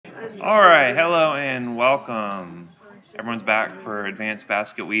All right, hello and welcome. Everyone's back for Advanced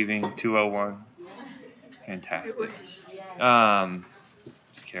Basket Weaving 201. Fantastic. Um,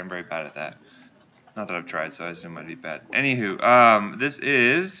 just kidding, I'm very bad at that. Not that I've tried, so I assume I'd be bad. Anywho, this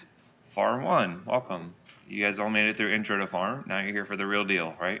is Farm 1. Welcome. You guys all made it through Intro to Farm. Now you're here for the real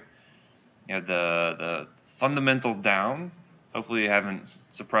deal, right? You have the fundamentals down. Hopefully you haven't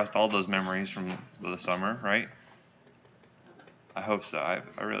suppressed all those memories from the summer, right? I hope so. I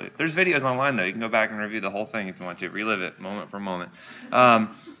really. There's videos online though. You can go back and review the whole thing if you want to, relive it moment for moment. But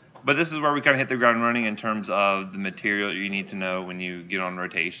this is where we kind of hit the ground running in terms of the material you need to know when you get on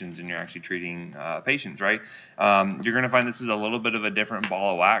rotations and you're actually treating patients, right? You're going to find this is a little bit of a different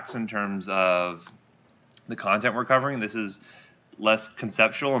ball of wax in terms of the content we're covering. This is less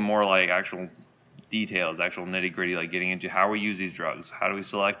conceptual and more like actual details, actual nitty gritty, like getting into how we use these drugs, how do we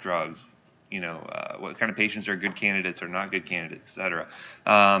select drugs, what kind of patients are good candidates or not good candidates, et cetera.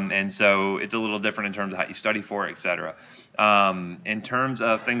 And so it's a little different in terms of how you study for it, et cetera. In terms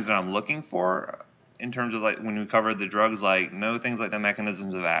of things that I'm looking for, in terms of like when we cover the drugs, like know things like the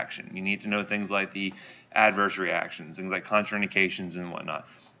mechanisms of action. You need to know things like the adverse reactions, things like contraindications and whatnot.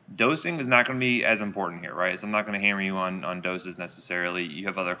 Dosing is not going to be as important here, right? So I'm not going to hammer you on doses necessarily. You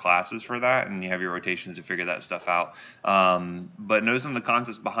have other classes for that, and you have your rotations to figure that stuff out. But know some of the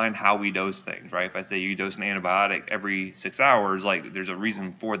concepts behind how we dose things, right? If I say you dose an antibiotic every 6 hours, like there's a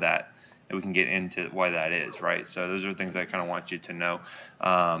reason for that, and we can get into why that is, right? So those are things I kind of want you to know.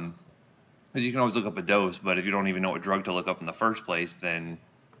 Because you can always look up a dose, but if you don't even know what drug to look up in the first place, then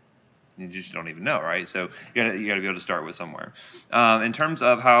you just don't even know, right? So you got to be able to start with somewhere. In terms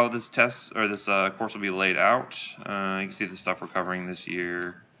of how this test or this course will be laid out, you can see the stuff we're covering this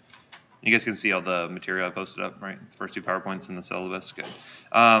year. You guys can see all the material I posted up, right? The first 2 PowerPoints in the syllabus. Good.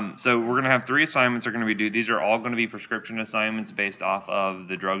 So we're going to have 3 assignments that are going to be due. These are all going to be prescription assignments based off of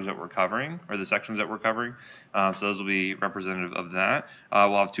the drugs that we're covering or the sections that we're covering. So those will be representative of that.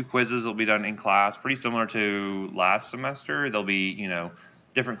 We'll have 2 quizzes that will be done in class, pretty similar to last semester. They'll be,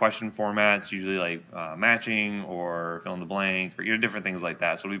 different question formats, usually like matching or fill in the blank or different things like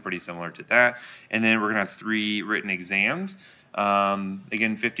that. So it'll be pretty similar to that. And then we're gonna have 3 written exams.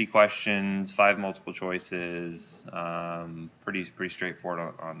 Again, 50 questions, 5 multiple choices. Pretty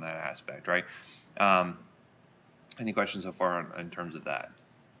straightforward on that aspect, right? Any questions so far in terms of that?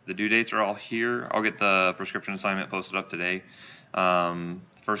 The due dates are all here. I'll get the prescription assignment posted up today.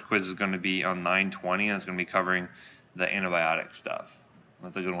 First quiz is going to be on 9/20, and it's going to be covering the antibiotic stuff.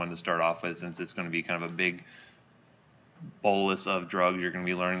 That's a good one to start off with since it's going to be kind of a big bolus of drugs you're going to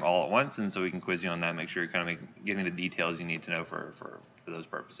be learning all at once, and so we can quiz you on that, make sure you're kind of getting the details you need to know for those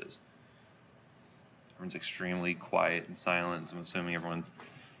purposes. Everyone's extremely quiet and silent, so I'm assuming everyone's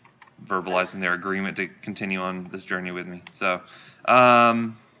verbalizing their agreement to continue on this journey with me. So,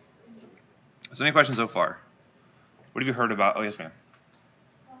 any questions so far? What have you heard about? Oh, yes, ma'am.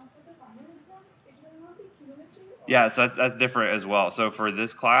 Yeah, so that's different as well. So for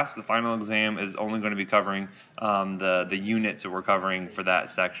this class, the final exam is only going to be covering the units that we're covering for that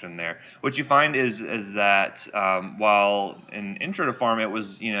section there. What you find is that while in Intro to Farm, it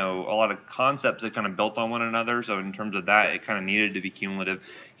was a lot of concepts that kind of built on one another. So in terms of that, it kind of needed to be cumulative.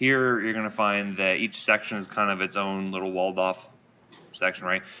 Here, you're going to find that each section is kind of its own little walled off section,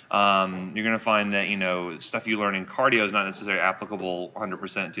 right? You're going to find that, stuff you learn in cardio is not necessarily applicable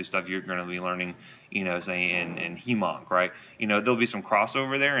 100% to stuff you're going to be learning, say in hemonc, right? There'll be some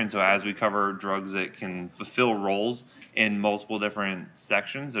crossover there, and so as we cover drugs that can fulfill roles in multiple different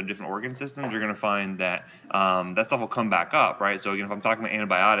sections of different organ systems, you're going to find that that stuff will come back up, right? So again, if I'm talking about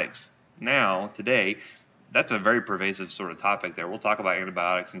antibiotics now, today, that's a very pervasive sort of topic there. We'll talk about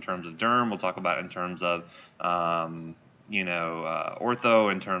antibiotics in terms of derm, we'll talk about it in terms of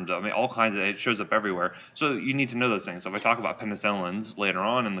ortho, in terms of, all kinds of, it shows up everywhere. So you need to know those things. So if I talk about penicillins later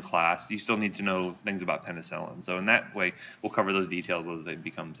on in the class, you still need to know things about penicillin. So in that way, we'll cover those details as they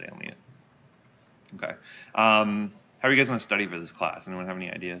become salient. Okay. How are you guys going to study for this class? Anyone have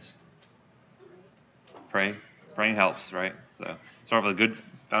any ideas? Pray. Praying helps, right? So start with a good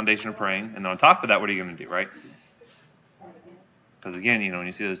foundation of praying. And then on top of that, what are you going to do, right? Because again, when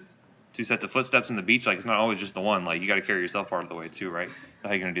you see those 2 sets of footsteps in the beach, like it's not always just the one. Like you got to carry yourself part of the way too, right? So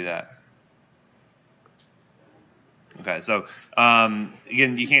how are you going to do that? Okay, so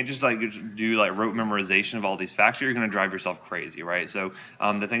again, you can't just do rote memorization of all these facts. You're going to drive yourself crazy, right? So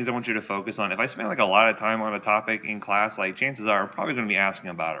the things I want you to focus on, if I spend a lot of time on a topic in class, chances are I'm probably going to be asking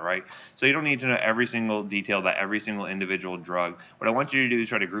about it, right? So you don't need to know every single detail about every single individual drug. What I want you to do is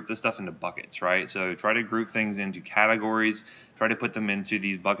try to group this stuff into buckets, right? So try to group things into categories, try to put them into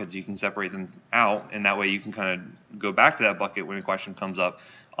these buckets. You can separate them out, and that way you can kind of go back to that bucket when a question comes up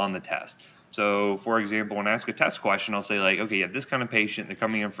on the test. So, for example, when I ask a test question, I'll say like, okay, you have this kind of patient, they're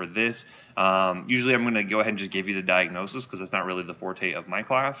coming in for this. Usually I'm going to go ahead and just give you the diagnosis because that's not really the forte of my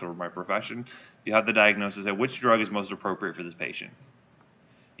class or my profession. You have the diagnosis of which drug is most appropriate for this patient.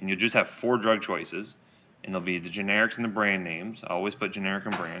 And you'll just have 4 drug choices, and they'll be the generics and the brand names. I always put generic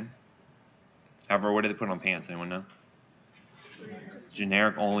and brand. However, what do they put on pants? Anyone know?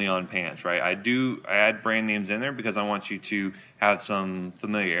 Generic only on pants, right? I add brand names in there because I want you to have some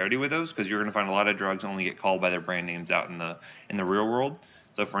familiarity with those, because you're going to find a lot of drugs only get called by their brand names out in the real world.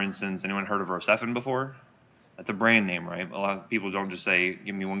 So, for instance, anyone heard of Rocephin before? That's a brand name, right? A lot of people don't just say,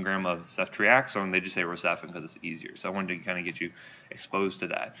 give me 1 gram of ceftriaxone, they just say Rocephin because it's easier. So I wanted to kind of get you exposed to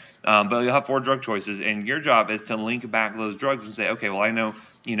that. But you'll have 4 drug choices, and your job is to link back those drugs and say, okay, well, I know,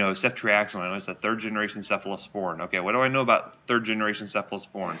 ceftriaxone, I know it's a 3rd generation cephalosporin. Okay, what do I know about 3rd generation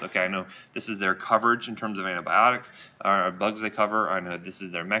cephalosporins? Okay, I know this is their coverage in terms of antibiotics, bugs they cover. I know this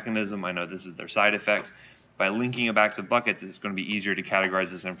is their mechanism. I know this is their side effects. By linking it back to buckets, it's going to be easier to categorize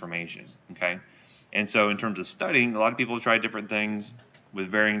this information, okay? And so in terms of studying, a lot of people try different things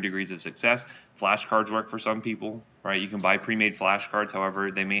with varying degrees of success. Flashcards work for some people, right? You can buy pre-made flashcards. However,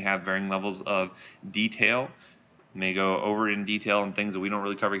 they may have varying levels of detail. May go over in detail on things that we don't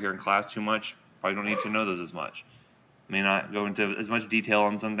really cover here in class too much. Probably don't need to know those as much. May not go into as much detail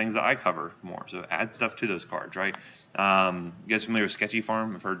on some things that I cover more. So add stuff to those cards, right? You guys familiar with Sketchy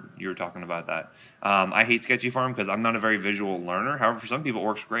Farm? I've heard you were talking about that. I hate Sketchy Farm because I'm not a very visual learner. However, for some people it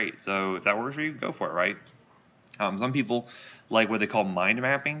works great. So if that works for you, go for it, right? Some people like what they call mind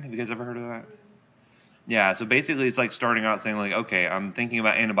mapping. Have you guys ever heard of that? Yeah, so basically it's like starting out saying like, okay, I'm thinking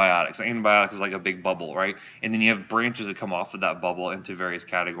about antibiotics. Antibiotics is like a big bubble, right? And then you have branches that come off of that bubble into various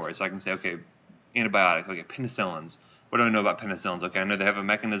categories. So I can say, okay, antibiotics, okay, penicillins. What do I know about penicillins? Okay, I know they have a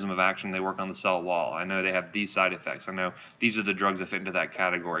mechanism of action. They work on the cell wall. I know they have these side effects. I know these are the drugs that fit into that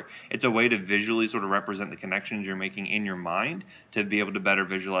category. It's a way to visually sort of represent the connections you're making in your mind to be able to better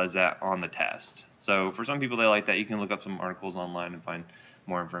visualize that on the test. So for some people, they like that. You can look up some articles online and find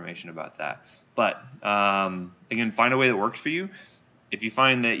more information about that. But again, find a way that works for you. If you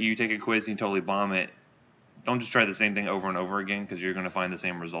find that you take a quiz and you totally bomb it, don't just try the same thing over and over again, because you're going to find the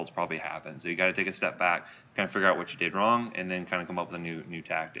same results probably happen. So you got to take a step back, kind of figure out what you did wrong, and then kind of come up with a new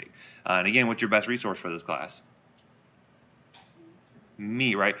tactic. And again, what's your best resource for this class?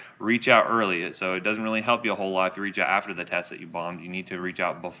 Me, right? Reach out early. So it doesn't really help you a whole lot if you reach out after the test that you bombed. You need to reach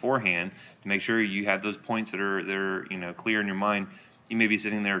out beforehand to make sure you have those points that are clear in your mind. You may be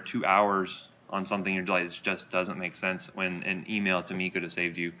sitting there 2 hours on something you're like, this just doesn't make sense, when an email to me could have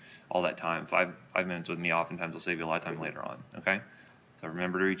saved you all that time. Five minutes with me oftentimes will save you a lot of time later on, okay? So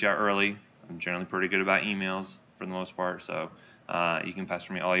remember to reach out early. I'm generally pretty good about emails for the most part, so you can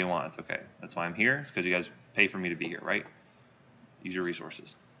pester me all you want. It's okay. That's why I'm here. It's because you guys pay for me to be here, right? Use your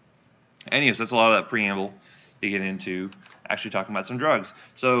resources. Anyways, that's a lot of that preamble to get into actually talking about some drugs.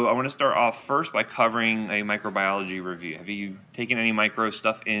 So I want to start off first by covering a microbiology review. Have you taken any micro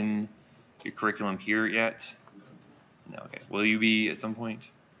stuff in your curriculum here yet? No, okay. Will you be at some point?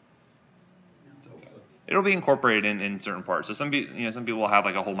 It'll be incorporated in certain parts. So some people will have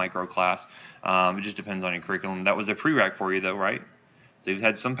like a whole micro class. It just depends on your curriculum. That was a prereq for you though, right? So you've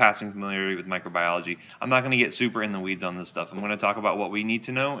had some passing familiarity with microbiology. I'm not going to get super in the weeds on this stuff. I'm going to talk about what we need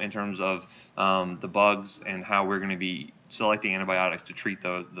to know in terms of the bugs and how we're going to be selecting antibiotics to treat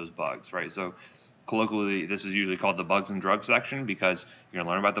those bugs, right? So colloquially, this is usually called the bugs and drugs section, because you're going to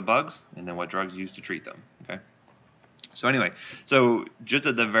learn about the bugs and then what drugs used to treat them, okay? So anyway, so just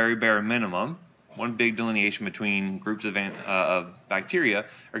at the very bare minimum, one big delineation between groups of bacteria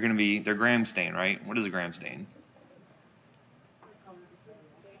are going to be their gram stain, right? What is a gram stain?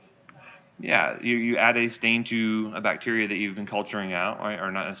 Yeah, you add a stain to a bacteria that you've been culturing out, right?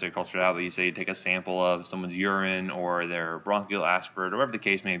 Or not necessarily cultured out, but you say you take a sample of someone's urine or their bronchial aspirate, or whatever the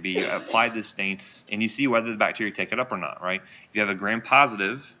case may be. You apply this stain, and you see whether the bacteria take it up or not, right? If you have a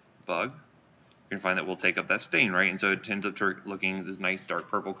gram-positive bug, you're going to find that we'll take up that stain, right? And so it ends up looking this nice dark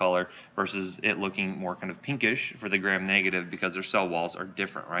purple color versus it looking more kind of pinkish for the gram-negative, because their cell walls are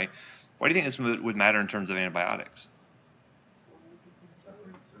different, right? Why do you think this would matter in terms of antibiotics?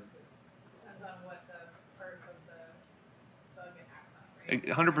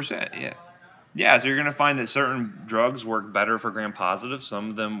 100%, yeah. Yeah, so you're going to find that certain drugs work better for gram-positive, some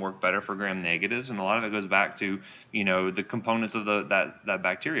of them work better for gram-negatives, and a lot of it goes back to, the components of that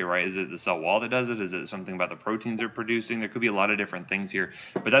bacteria, right? Is it the cell wall that does it? Is it something about the proteins they're producing? There could be a lot of different things here,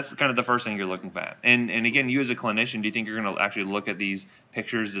 but that's kind of the first thing you're looking at. And again, you as a clinician, do you think you're going to actually look at these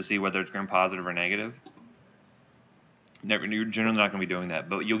pictures to see whether it's gram-positive or negative? You're generally not going to be doing that,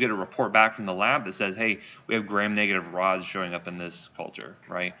 but you'll get a report back from the lab that says, hey, we have gram-negative rods showing up in this culture,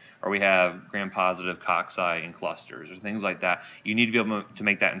 right? Or we have gram-positive cocci in clusters, or things like that. You need to be able to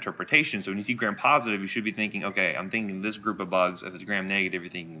make that interpretation. So when you see gram-positive, you should be thinking, okay, I'm thinking this group of bugs. If it's gram-negative,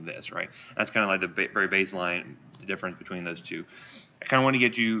 you're thinking this, right? That's kind of like the very baseline, the difference between those two. I kind of want to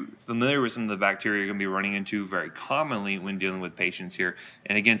get you familiar with some of the bacteria you're going to be running into very commonly when dealing with patients here.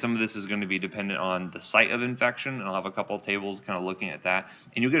 And again, some of this is going to be dependent on the site of infection, and I'll have a couple of tables kind of looking at that.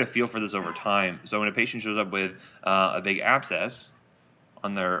 And you'll get a feel for this over time. So when a patient shows up with a big abscess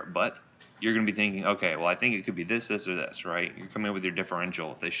on their butt, you're going to be thinking, okay, well, I think it could be this, this, or this, right? You're coming up with your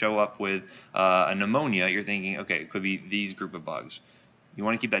differential. If they show up with a pneumonia, you're thinking, okay, it could be these group of bugs. You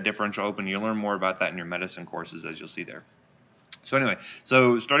want to keep that differential open. You'll learn more about that in your medicine courses, as you'll see there. So anyway,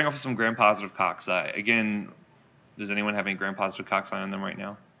 so starting off with some gram-positive cocci. Again, does anyone have any gram-positive cocci on them right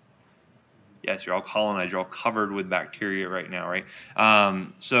now? Yes, you're all colonized. You're all covered with bacteria right now, right?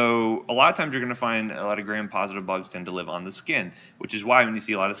 So a lot of times you're going to find a lot of gram-positive bugs tend to live on the skin, which is why when you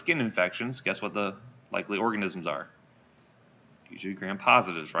see a lot of skin infections, guess what the likely organisms are? Usually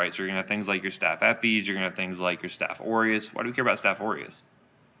gram-positives, right? So you're going to have things like your Staph epis. You're going to have things like your Staph aureus. Why do we care about Staph aureus?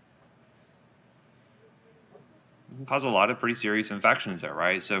 Can cause a lot of pretty serious infections there,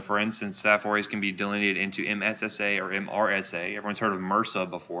 right? So for instance, Staph aureus can be delineated into MSSA or MRSA. Everyone's heard of MRSA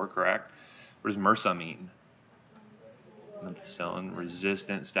before, correct? What does MRSA mean? Methicillin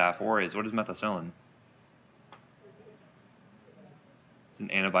resistant Staph aureus. What is methicillin? It's an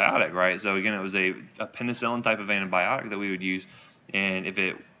antibiotic, right? So again, it was a penicillin type of antibiotic that we would use, and if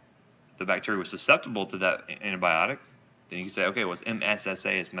the bacteria was susceptible to that antibiotic, then you can say, okay, well, it's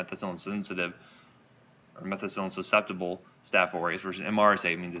MSSA, it's methicillin sensitive or methicillin susceptible Staph aureus, versus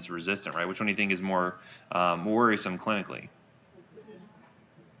MRSA means it's resistant, right? Which one do you think is more worrisome clinically?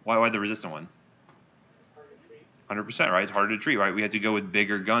 Why the resistant one? 100%, right? It's harder to treat, right? We had to go with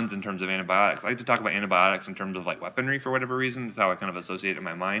bigger guns in terms of antibiotics. I like to talk about antibiotics in terms of like weaponry for whatever reason. That's how I kind of associate it in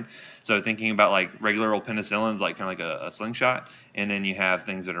my mind. So thinking about like regular old penicillins, like kind of like a slingshot, and then you have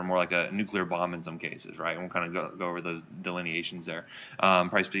things that are more like a nuclear bomb in some cases, right? And we'll kind of go over those delineations there.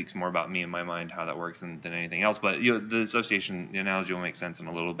 Probably speaks more about me in my mind how that works than anything else. But you know, the association, the analogy will make sense in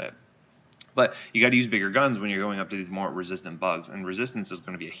a little bit. But you got to use bigger guns when you're going up to these more resistant bugs. And resistance is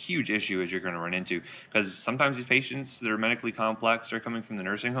going to be a huge issue as you're going to run into, because sometimes these patients that are medically complex, they're coming from the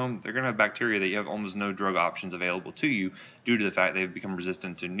nursing home, they're going to have bacteria that you have almost no drug options available to you due to the fact they've become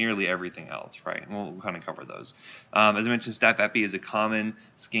resistant to nearly everything else, right? And we'll kind of cover those. As I mentioned, Staph epi is a common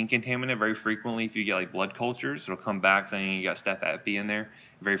skin contaminant. Very frequently, if you get like blood cultures, it'll come back saying you got Staph epi in there.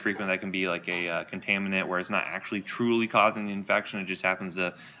 Very frequently, that can be like a contaminant where it's not actually truly causing the infection. It just happens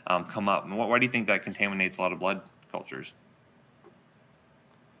to come up. And why do you think that contaminates a lot of blood cultures?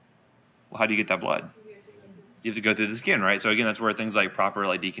 Well, how do you get that blood? You have to go through the skin, right? So again, that's where things like proper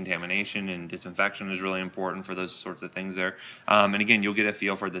like decontamination and disinfection is really important for those sorts of things there. And again, you'll get a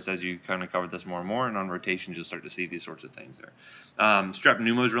feel for this as you kind of cover this more and more, and on rotations you'll start to see these sorts of things there. Strep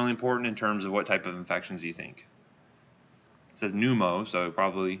pneumo is really important in terms of what type of infections do you think? It says pneumo, so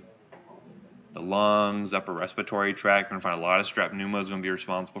probably the lungs, upper respiratory tract. You're going to find a lot of strep pneumo is going to be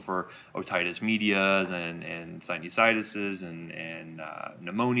responsible for otitis medias and sinusitis and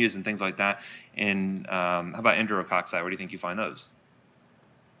pneumonias and things like that. And how about enterococci? Where do you think you find those?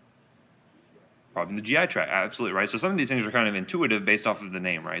 Probably in the GI tract, absolutely, right? So some of these things are kind of intuitive based off of the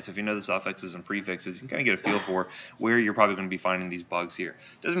name, right? So if you know the suffixes and prefixes, you can kind of get a feel for where you're probably going to be finding these bugs here.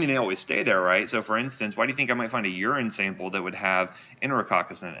 Doesn't mean they always stay there, right? So for instance, why do you think I might find a urine sample that would have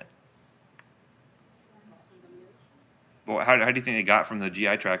enterococcus in it? Well, how do you think they got from the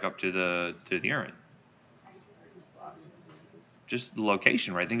GI tract up to the urine? Just the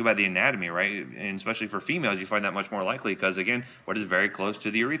location, right? Think about the anatomy, right? And especially for females, you find that much more likely because, again, what is very close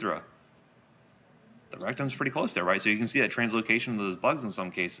to the urethra? The rectum's pretty close there, right? So you can see that translocation of those bugs in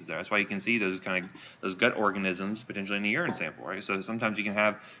some cases there. That's why you can see those those gut organisms potentially in a urine sample, right? So sometimes you can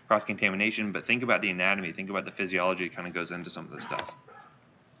have cross-contamination, but think about the anatomy, think about the physiology. It kind of goes into some of this stuff.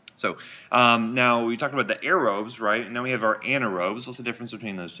 So now we talked about the aerobes, right? Now we have our anaerobes. What's the difference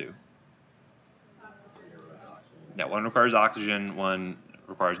between those two? Yeah, one requires oxygen, one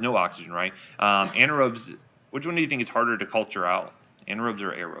requires no oxygen, right? Anaerobes, which one do you think is harder to culture out? Anaerobes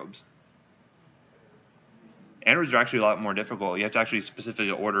or aerobes? Anaerobes are actually a lot more difficult. You have to actually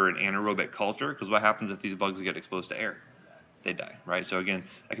specifically order an anaerobic culture, because what happens if these bugs get exposed to air? They die, right? So again,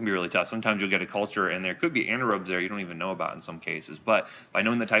 that can be really tough. Sometimes you'll get a culture and there could be anaerobes there you don't even know about in some cases. But by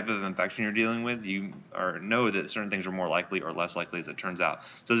knowing the type of infection you're dealing with, you know that certain things are more likely or less likely as it turns out.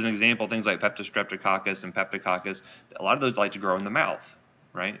 So as an example, things like Peptostreptococcus and Peptococcus, a lot of those like to grow in the mouth,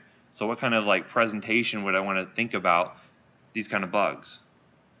 right? So what kind of like presentation would I want to think about these kind of bugs,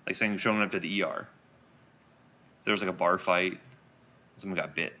 like saying showing up to the ER. So there was like a bar fight, someone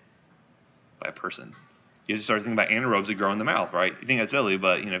got bit by a person. You just start thinking about anaerobes that grow in the mouth, right? You think that's silly,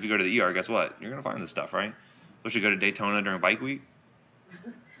 but if you go to the ER, guess what? You're gonna find this stuff, right? Especially go to Daytona during bike week.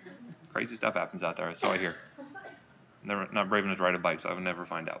 Crazy stuff happens out there. So I hear. Not brave enough to ride a bike, so I would never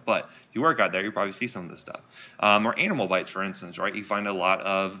find out. But if you work out there, you probably see some of this stuff. Or animal bites, for instance, right? You find a lot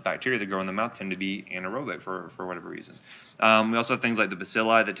of bacteria that grow in the mouth tend to be anaerobic for whatever reason. We also have things like the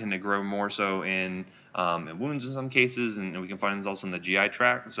bacilli that tend to grow more so in wounds in some cases, and we can find this also in the GI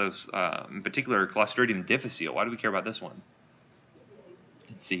tract. So in particular, Clostridium difficile. Why do we care about this one?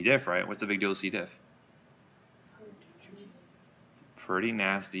 It's C. diff, right? What's the big deal with C. diff? It's a pretty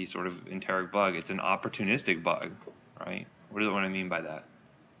nasty sort of enteric bug. It's an opportunistic bug. Right? What do I mean by that?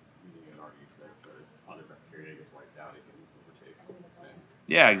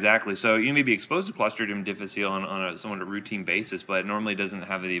 Yeah, exactly. So you may be exposed to Clostridium difficile on a somewhat routine basis, but it normally doesn't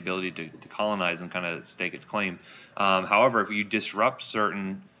have the ability to colonize and kind of stake its claim. However, if you disrupt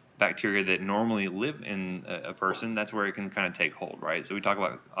certain bacteria that normally live in a person, that's where it can kind of take hold, right? So we talk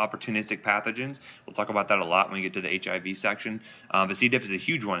about opportunistic pathogens. We'll talk about that a lot when we get to the HIV section. But C. diff is a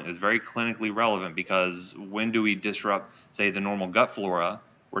huge one. It's very clinically relevant because when do we disrupt, say, the normal gut flora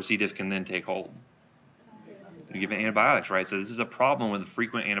where C. diff can then take hold? You give it antibiotics, right? So this is a problem with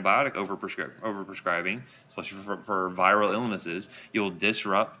frequent antibiotic overprescribing, especially for viral illnesses. You'll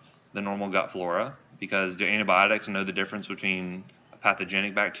disrupt the normal gut flora because do antibiotics know the difference between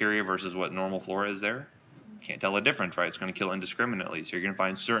pathogenic bacteria versus what normal flora is there? Can't tell the difference, right? It's going to kill indiscriminately. So you're going to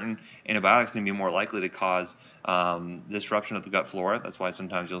find certain antibiotics going to be more likely to cause disruption of the gut flora. That's why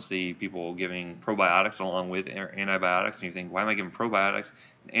sometimes you'll see people giving probiotics along with antibiotics, and you think, why am I giving probiotics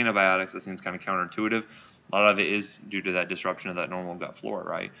and antibiotics? That seems kind of counterintuitive. A lot of it is due to that disruption of that normal gut flora,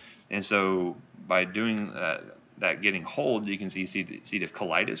 right? And so by doing that getting hold, you can see C. diff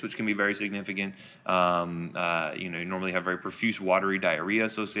colitis, which can be very significant. You normally have very profuse watery diarrhea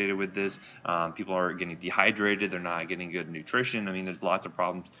associated with this. People are getting dehydrated. They're not getting good nutrition. I mean, there's lots of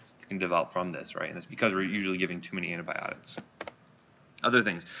problems that can develop from this, right? And it's because we're usually giving too many antibiotics. Other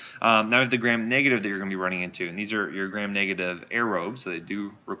things. Now we have the gram-negative that you're going to be running into, and these are your gram-negative aerobes, so they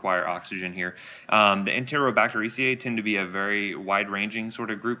do require oxygen here. The Enterobacteriaceae tend to be a very wide-ranging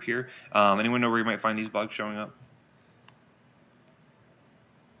sort of group here. Anyone know where you might find these bugs showing up?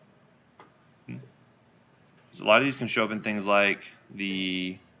 So a lot of these can show up in things like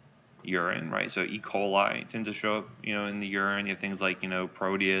the urine, right? So E. coli tends to show up, in the urine. You have things like,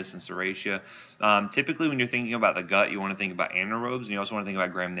 Proteus and Serratia. Typically, when you're thinking about the gut, you want to think about anaerobes, and you also want to think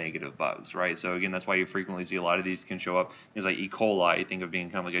about gram-negative bugs, right? So again, that's why you frequently see a lot of these can show up. Things like E. coli, you think of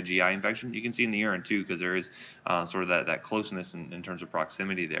being kind of like a GI infection. You can see in the urine too, because there is sort of that closeness in terms of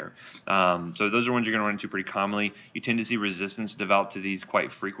proximity there. So those are ones you're going to run into pretty commonly. You tend to see resistance develop to these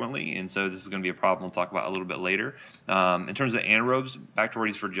quite frequently, and so this is going to be a problem we'll talk about a little bit later. In terms of anaerobes,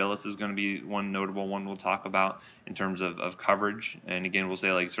 Bacteroides fragilis is going to be one notable one we'll talk about in terms of coverage. And again, we'll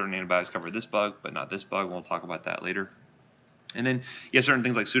say like certain antibiotics cover this bug, but not this bug. We'll talk about that later. And then, certain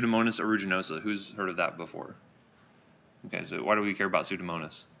things like Pseudomonas aeruginosa. Who's heard of that before? Okay, so why do we care about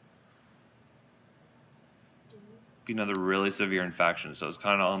Pseudomonas? Be another really severe infection, so it's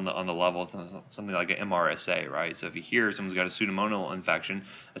kind of on the level of something like an MRSA, right? So if you hear someone's got a pseudomonal infection,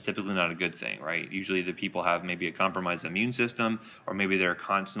 that's typically not a good thing, right? Usually the people have maybe a compromised immune system, or maybe they're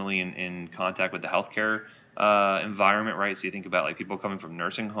constantly in contact with the healthcare environment, right? So you think about like people coming from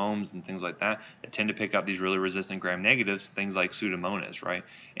nursing homes and things like that tend to pick up these really resistant gram-negatives, things like Pseudomonas, right?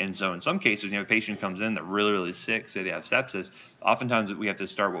 And so in some cases, when you have a patient who comes in that really sick, say they have sepsis, oftentimes we have to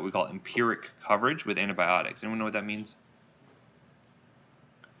start what we call empiric coverage with antibiotics. Anyone know what that means?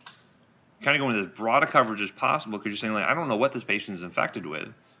 Kind of going with as broad a coverage as possible because you're saying like, I don't know what this patient is infected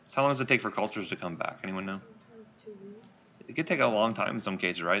with. So how long does it take for cultures to come back? Anyone know? It could take a long time in some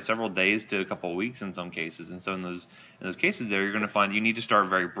cases, right? Several days to a couple of weeks in some cases. And so in those cases there, you're going to find you need to start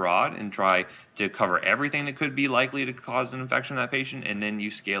very broad and try to cover everything that could be likely to cause an infection in that patient, and then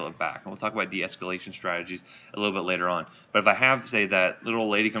you scale it back. And we'll talk about de-escalation strategies a little bit later on. But if I have, say, that little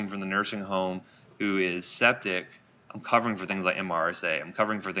lady coming from the nursing home who is septic, I'm covering for things like MRSA. I'm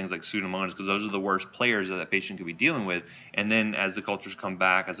covering for things like Pseudomonas because those are the worst players that patient could be dealing with. And then as the cultures come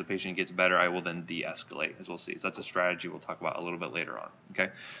back, as the patient gets better, I will then de-escalate, as we'll see. So that's a strategy we'll talk about a little bit later on.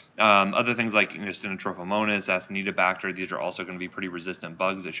 Okay. Other things like Stenotrophomonas, Acinetobacter, these are also going to be pretty resistant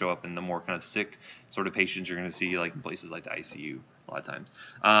bugs that show up in the more kind of sick sort of patients you're going to see like in places like the ICU. a lot of times.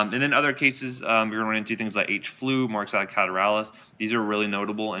 And then other cases, you're going to run into things like H. flu, Moraxella catarrhalis. These are really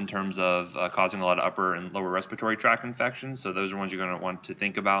notable in terms of causing a lot of upper and lower respiratory tract infections. So those are ones you're going to want to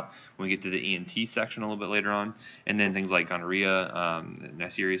think about when we get to the ENT section a little bit later on. And then things like gonorrhea,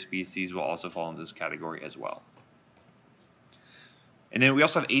 Neisseria species will also fall into this category as well. And then we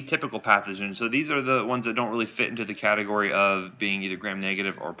also have atypical pathogens. So these are the ones that don't really fit into the category of being either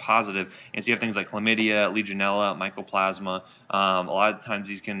gram-negative or positive. And so you have things like chlamydia, Legionella, mycoplasma. A lot of times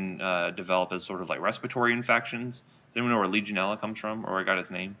these can develop as sort of like respiratory infections. Does anyone know where Legionella comes from or where it got its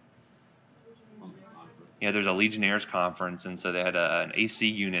name? Yeah, there's a Legionnaires conference, and so they had an AC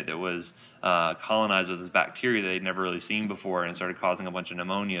unit that was colonized with this bacteria that they'd never really seen before, and it started causing a bunch of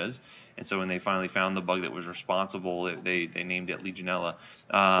pneumonias. And so when they finally found the bug that was responsible, they named it Legionella.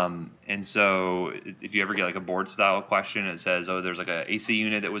 And so if you ever get like a board-style question, it says, oh, there's like a AC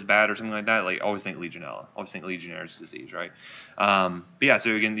unit that was bad or something like that, like always think Legionella, always think Legionnaire's disease, right? But yeah,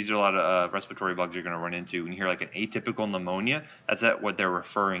 so again, these are a lot of respiratory bugs you're going to run into. When you hear like an atypical pneumonia, that's what they're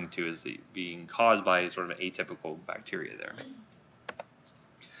referring to as being caused by sort of an atypical bacteria there.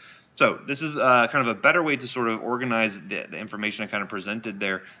 So this is kind of a better way to sort of organize the information I kind of presented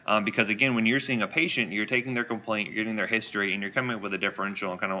there, because again, when you're seeing a patient, you're taking their complaint, you're getting their history, and you're coming up with a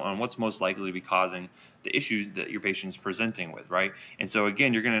differential kind of on what's most likely to be causing the issues that your patient's presenting with, right? And so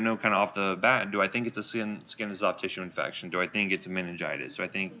again, you're going to know kind of off the bat, do I think it's a skin and soft tissue infection? Do I think it's a meningitis? Do I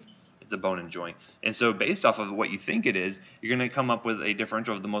think it's a bone and joint? And so based off of what you think it is, you're going to come up with a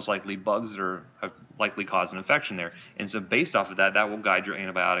differential of the most likely bugs that have likely caused an infection there. And so based off of that, that will guide your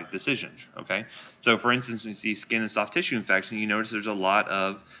antibiotic decisions, okay? So for instance, when you see skin and soft tissue infection, you notice there's a lot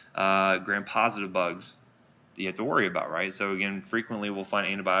of gram-positive bugs that you have to worry about, right? So again, frequently we'll find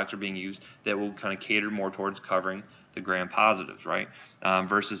antibiotics are being used that will kind of cater more towards covering the gram-positives, right?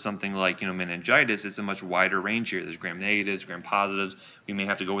 Versus something like, meningitis, it's a much wider range here. There's gram-negatives, gram-positives. We may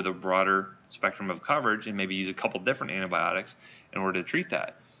have to go with a broader spectrum of coverage and maybe use a couple different antibiotics in order to treat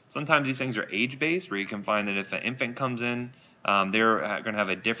that. Sometimes these things are age-based, where you can find that if an infant comes in, they're going to have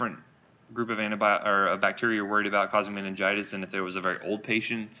a different group of bacteria you're worried about causing meningitis than if there was a very old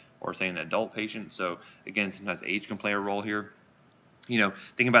patient or, say, an adult patient. So again, sometimes age can play a role here.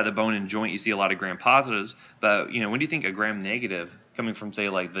 Thinking about the bone and joint, you see a lot of gram-positives, but, when do you think a gram-negative coming from, say,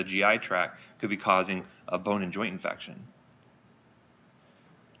 like the GI tract could be causing a bone and joint infection?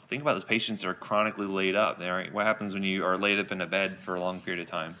 Think about those patients that are chronically laid up. Right? What happens when you are laid up in a bed for a long period of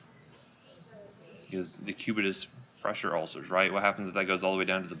time? Because decubitus pressure ulcers, right? What happens if that goes all the way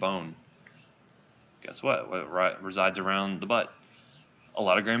down to the bone? Guess what resides around the butt? A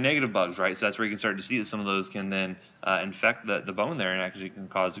lot of gram-negative bugs, right? So that's where you can start to see that some of those can then infect the bone there and actually can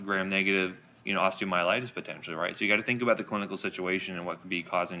cause gram-negative, osteomyelitis potentially, right? So you got to think about the clinical situation and what could be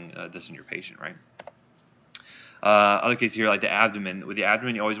causing this in your patient, right? Other cases here, like the abdomen. With the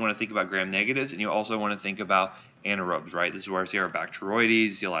abdomen, you always want to think about gram-negatives, and you also want to think about anaerobes, right? This is where I see our Bacteroides, you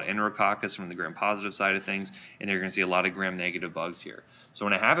see a lot of Enterococcus from the gram-positive side of things, and they're going to see a lot of gram-negative bugs here. So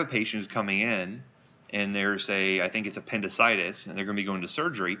when I have a patient who's coming in, and they're, say, I think it's appendicitis, and they're going to be going to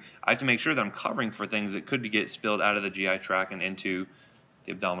surgery, I have to make sure that I'm covering for things that could get spilled out of the GI tract and into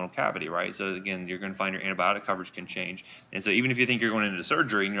the abdominal cavity, right? So again, you're going to find your antibiotic coverage can change. And so even if you think you're going into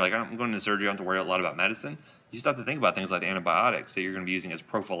surgery, and you're like, I'm going into surgery, I don't have to worry a lot about medicine, you still have to think about things like the antibiotics that you're going to be using as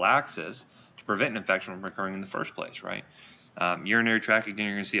prophylaxis to prevent an infection from occurring in the first place, right? Urinary tract, again,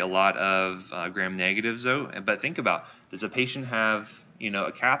 you're going to see a lot of gram-negatives, though. But think about, does a patient have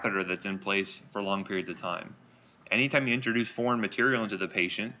a catheter that's in place for long periods of time? Anytime you introduce foreign material into the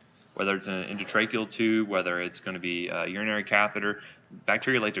patient, whether it's an endotracheal tube, whether it's going to be a urinary catheter,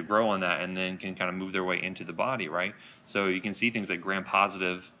 bacteria like to grow on that and then can kind of move their way into the body, right? So you can see things like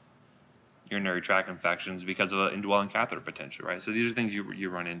gram-positive urinary tract infections because of an indwelling catheter potential, right? So these are things you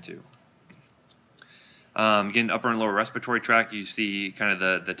run into. Again, upper and lower respiratory tract, you see kind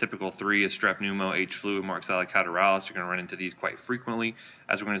of the typical three is strep pneumo, H. flu, Moraxella catarrhalis. You're going to run into these quite frequently,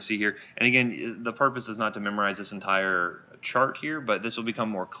 as we're going to see here. And again, the purpose is not to memorize this entire chart here, but this will become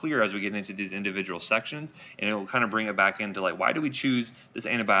more clear as we get into these individual sections, and it will kind of bring it back into like, why do we choose this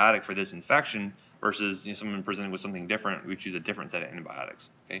antibiotic for this infection versus someone presenting with something different? We choose a different set of antibiotics.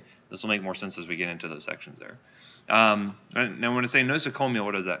 Okay, this will make more sense as we get into those sections there. Now, when I say nosocomial,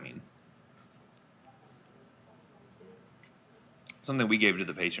 what does that mean? Something we gave to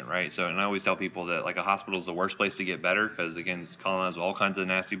the patient, right? So, and I always tell people that like a hospital is the worst place to get better because again, it's colonized with all kinds of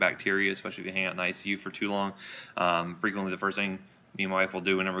nasty bacteria, especially if you hang out in the ICU for too long. Frequently, the first thing me and my wife will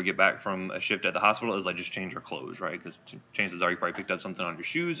do whenever we get back from a shift at the hospital is like just change our clothes, right? Because chances are you probably picked up something on your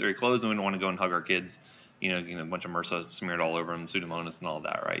shoes or your clothes, and we don't want to go and hug our kids getting a bunch of MRSA smeared all over them, Pseudomonas and all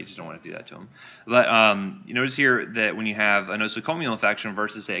that, right? You just don't want to do that to them. But you notice here that when you have a nosocomial infection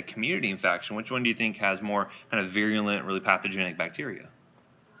versus, say, a community infection, which one do you think has more kind of virulent, really pathogenic bacteria?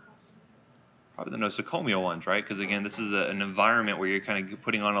 Probably the nosocomial ones, right? Because again, this is an environment where you're kind of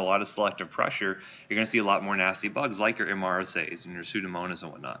putting on a lot of selective pressure. You're going to see a lot more nasty bugs like your MRSAs and your Pseudomonas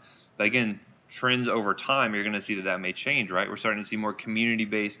and whatnot. But again, trends over time, you're going to see that may change, right? We're starting to see more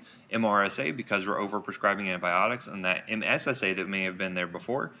community-based MRSA because we're over-prescribing antibiotics, and that MSSA that may have been there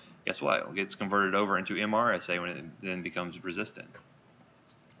before, guess what? It gets converted over into MRSA when it then becomes resistant.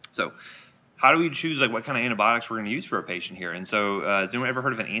 So how do we choose what kind of antibiotics we're going to use for a patient here? And so has anyone ever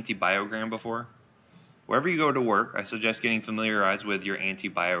heard of an antibiogram before? Wherever you go to work, I suggest getting familiarized with your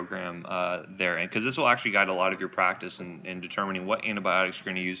antibiogram there, because this will actually guide a lot of your practice in determining what antibiotics you're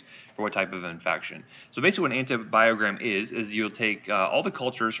going to use for what type of infection. So basically what an antibiogram is you'll take all the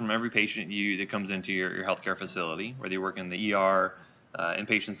cultures from every patient that comes into your healthcare facility, whether you work in the ER,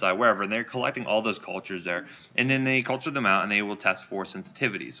 inpatient side, wherever, and they're collecting all those cultures there, and then they culture them out and they will test for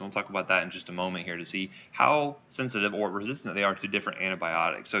sensitivity. So we'll talk about that in just a moment here to see how sensitive or resistant they are to different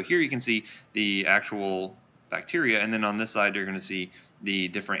antibiotics. So here you can see the actual bacteria, and then on this side you're going to see the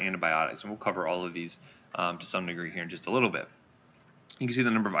different antibiotics, and we'll cover all of these to some degree here in just a little bit. You can see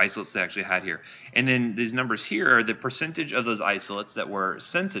the number of isolates they actually had here, and then these numbers here are the percentage of those isolates that were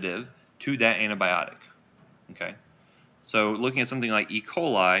sensitive to that antibiotic. Okay. So looking at something like E.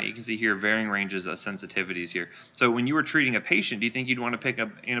 coli, you can see here varying ranges of sensitivities here. So when you were treating a patient, do you think you'd want to pick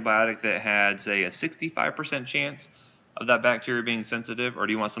an antibiotic that had, say, a 65% chance of that bacteria being sensitive, or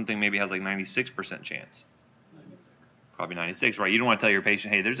do you want something maybe has like 96% chance? 96. Probably 96, right? You don't want to tell your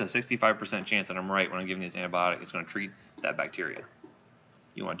patient, hey, there's a 65% chance that I'm right when I'm giving this antibiotic. It's going to treat that bacteria.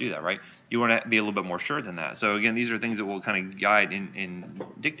 You want to do that, right? You want to be a little bit more sure than that. So again, these are things that will kind of guide and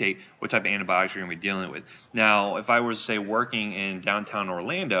dictate what type of antibiotics you're going to be dealing with. Now, if I was, say, working in downtown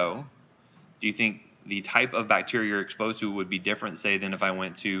Orlando, do you think the type of bacteria you're exposed to would be different, say, than if I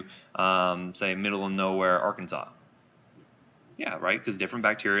went to, say, middle of nowhere, Arkansas? Yeah, right, because different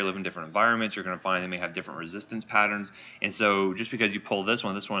bacteria live in different environments. You're going to find they may have different resistance patterns. And so just because you pull this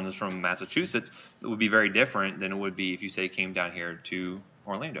one is from Massachusetts, it would be very different than it would be if you, say, came down here to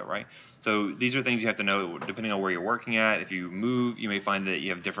Orlando, right? So these are things you have to know depending on where you're working at. If you move, you may find that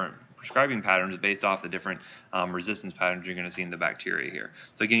you have different prescribing patterns based off the different resistance patterns you're going to see in the bacteria here.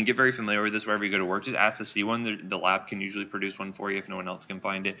 So again, get very familiar with this wherever you go to work. Just ask to see one. The lab can usually produce one for you if no one else can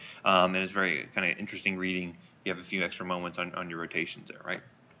find it. And it's very kind of interesting reading. You have a few extra moments on your rotations there, right?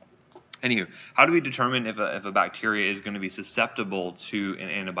 Anywho, how do we determine if a bacteria is going to be susceptible to an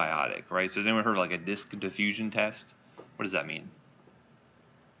antibiotic, right? So has anyone heard of like a disc diffusion test? What does that mean?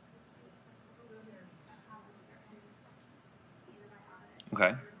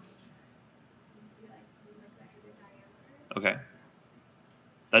 Okay. Okay.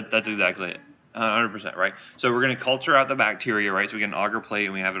 That's exactly it. 100%, right? So we're going to culture out the bacteria, right? So we get an agar plate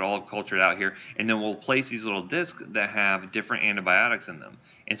and we have it all cultured out here, and then we'll place these little discs that have different antibiotics in them.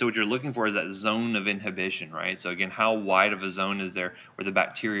 And so what you're looking for is that zone of inhibition, right? So again, how wide of a zone is there where the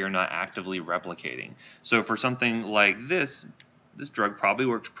bacteria are not actively replicating? So for something like this drug probably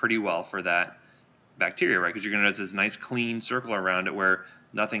works pretty well for that bacteria, right? Because you're going to notice this nice clean circle around it where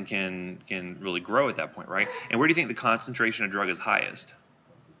nothing can really grow at that point, right? And where do you think the concentration of drug is highest?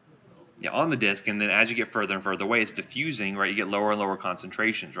 Yeah, on the disc, and then as you get further and further away, it's diffusing, right? You get lower and lower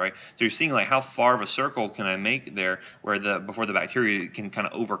concentrations, right? So you're seeing like how far of a circle can I make there where before the bacteria can kind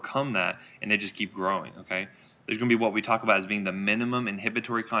of overcome that and they just keep growing, okay? There's going to be what we talk about as being the minimum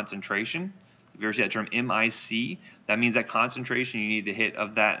inhibitory concentration. If you ever see that term MIC, that means that concentration you need to hit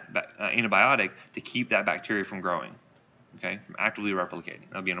of that antibiotic to keep that bacteria from growing. Okay, from actively replicating.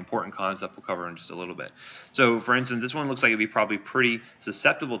 That'll be an important concept we'll cover in just a little bit. So, for instance, this one looks like it'd be probably pretty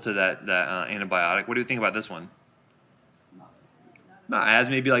susceptible to that antibiotic. What do you think about this one? Not as,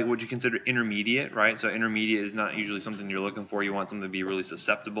 maybe like what you consider intermediate, right? So intermediate is not usually something you're looking for. You want something to be really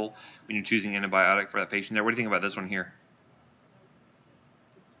susceptible when you're choosing antibiotic for that patient there. What do you think about this one here?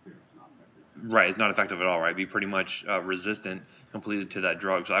 Right, it's not effective at all, right? Be pretty much resistant completely to that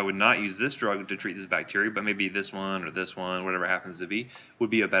drug. So I would not use this drug to treat this bacteria, but maybe this one or this one, whatever it happens to be,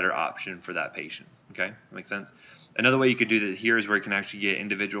 would be a better option for that patient. Okay, that makes sense? Another way you could do that here is where you can actually get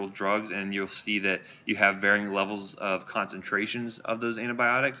individual drugs, and you'll see that you have varying levels of concentrations of those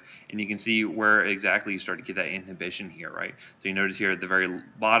antibiotics, and you can see where exactly you start to get that inhibition here, right? So you notice here at the very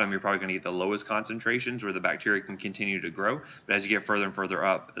bottom, you're probably going to get the lowest concentrations where the bacteria can continue to grow, but as you get further and further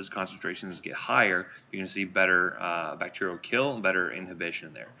up, as concentrations get higher, you're going to see better bacterial kill and better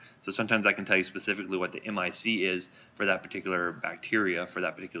inhibition there. So sometimes I can tell you specifically what the MIC is for that particular bacteria for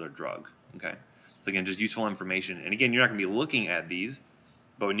that particular drug, okay? So again, just useful information. And again, you're not going to be looking at these,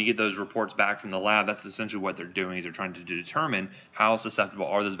 but when you get those reports back from the lab, that's essentially what they're doing, is they're trying to determine how susceptible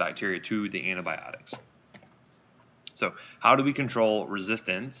are those bacteria to the antibiotics. So how do we control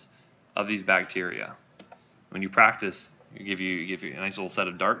resistance of these bacteria? When you practice, you give you a nice little set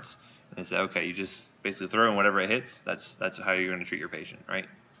of darts, and they say, okay, you just basically throw in whatever it hits. That's how you're going to treat your patient, right?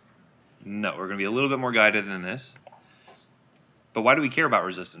 No, we're going to be a little bit more guided than this. But why do we care about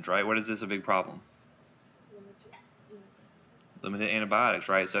resistance, right? What is this a big problem? Limited antibiotics,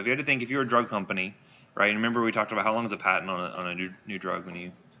 right? So if you had to think, if you're a drug company, right? And remember we talked about how long is a patent on a new drug when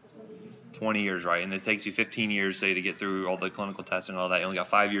you 20 years, right? And it takes you 15 years, say, to get through all the clinical testing and all that. You only got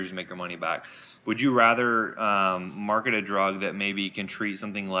 5 years to make your money back. Would you rather market a drug that maybe can treat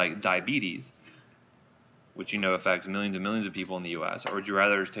something like diabetes, which affects millions and millions of people in the U.S., or would you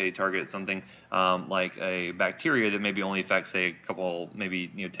rather target something like a bacteria that maybe only affects, say, a couple, maybe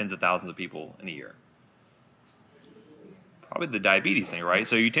tens of thousands of people in a year? Probably the diabetes thing, right?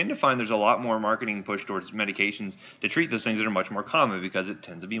 So you tend to find there's a lot more marketing push towards medications to treat those things that are much more common, because it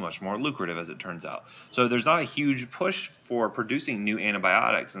tends to be much more lucrative, as it turns out. So there's not a huge push for producing new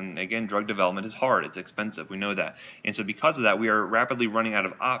antibiotics. And again, drug development is hard. It's expensive. We know that. And so because of that, we are rapidly running out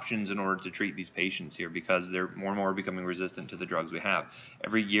of options in order to treat these patients here, because they're more and more becoming resistant to the drugs we have.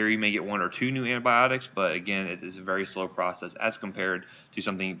 Every year you may get 1 or 2 new antibiotics, but again, it is a very slow process as compared to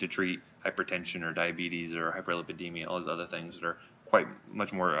something to treat hypertension or diabetes or hyperlipidemia, all those other things that are quite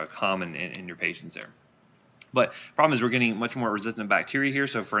much more common in your patients there. But problem is we're getting much more resistant bacteria here.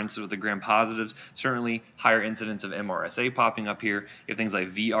 So for instance, with the gram-positives, certainly higher incidence of MRSA popping up here. You have things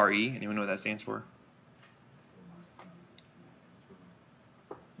like VRE. Anyone know what that stands for?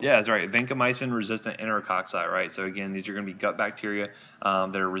 Yeah, that's right. Vancomycin-resistant enterococci, right? So again, these are going to be gut bacteria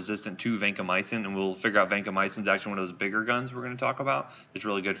that are resistant to vancomycin, and we'll figure out vancomycin is actually one of those bigger guns we're going to talk about. It's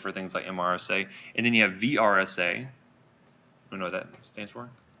really good for things like MRSA. And then you have VRSA. You know what that stands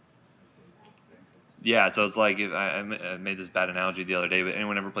for? Yeah, so it's like, I made this bad analogy the other day, but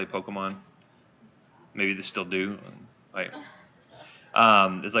anyone ever play Pokemon? Maybe they still do. Right.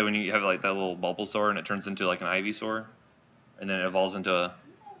 It's like when you have like that little Bulbasaur and it turns into like an Ivysaur, and then it evolves into a...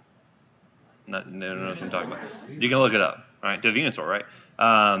 No, what I'm talking about. You can look it up, right? To Venusaur,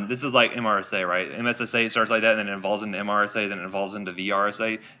 right? This is like MRSA, right? MSSA starts like that, and then it evolves into MRSA, then it evolves into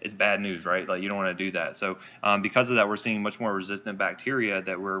VRSA. It's bad news, right? Like, you don't want to do that. So because of that, we're seeing much more resistant bacteria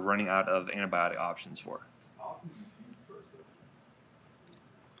that we're running out of antibiotic options for.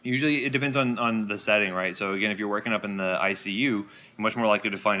 Usually it depends on the setting, right? So again, if you're working up in the ICU, you're much more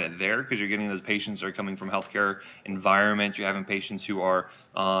likely to find it there, because you're getting those patients that are coming from healthcare environments. You're having patients who are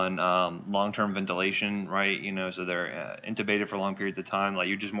on long-term ventilation, right? So they're intubated for long periods of time. Like,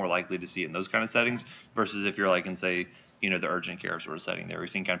 you're just more likely to see it in those kind of settings versus if you're like in, say, the urgent care sort of setting there. We're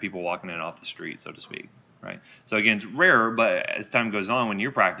seeing kind of people walking in off the street, so to speak, right? So again, it's rare, but as time goes on, when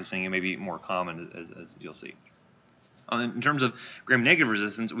you're practicing, it may be more common, as you'll see. In terms of gram-negative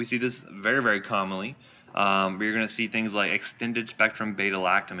resistance, we see this very, very commonly. You're going to see things like extended spectrum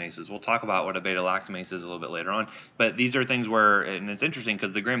beta-lactamases. We'll talk about what a beta-lactamase is a little bit later on. But these are things where, and it's interesting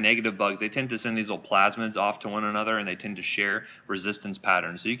because the gram-negative bugs, they tend to send these little plasmids off to one another, and they tend to share resistance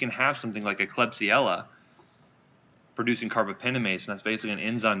patterns. So you can have something like a Klebsiella producing carbapenemase, and that's basically an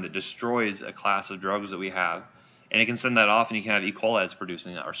enzyme that destroys a class of drugs that we have. And it can send that off, and you can have E. coli that's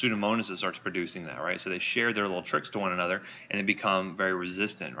producing that, or Pseudomonas starts producing that, right? So they share their little tricks to one another, and they become very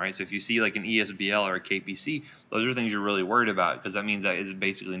resistant, right? So if you see like an ESBL or a KPC, those are things you're really worried about, because that means that it's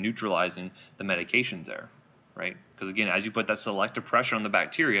basically neutralizing the medications there, right? Because again, as you put that selective pressure on the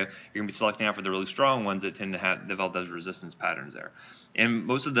bacteria, you're going to be selecting out for the really strong ones that tend to develop those resistance patterns there. And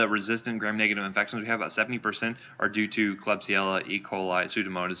most of the resistant gram-negative infections we have, about 70%, are due to Klebsiella, E. coli,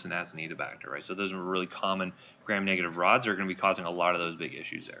 Pseudomonas, and Acinetobacter, right? So those are really common gram-negative rods that are going to be causing a lot of those big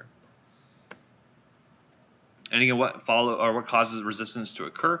issues there. And again, what causes resistance to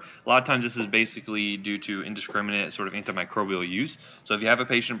occur? A lot of times this is basically due to indiscriminate sort of antimicrobial use. So if you have a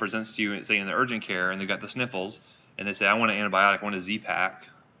patient presents to you, say in the urgent care, and they've got the sniffles, and they say, I want an antibiotic, I want a Z-Pak,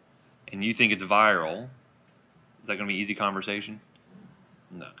 and you think it's viral, is that going to be easy conversation?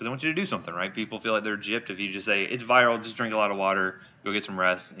 No, because I want you to do something, right? People feel like they're gypped if you just say, it's viral, just drink a lot of water, go get some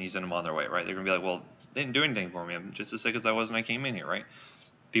rest, and you send them on their way, right? They're going to be like, well, they didn't do anything for me. I'm just as sick as I was when I came in here, right?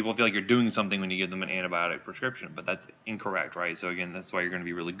 People feel like you're doing something when you give them an antibiotic prescription, but that's incorrect, right? So again, that's why you're going to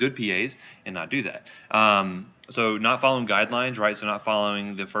be really good PAs and not do that. So not following guidelines, right? So not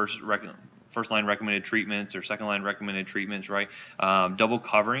following the first line recommended treatments or second line recommended treatments, right? Double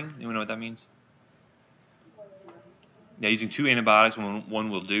covering, anyone know what that means? Yeah, using 2 antibiotics when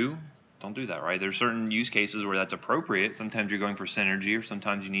one will do. Don't do that, right? There's certain use cases where that's appropriate. Sometimes you're going for synergy, or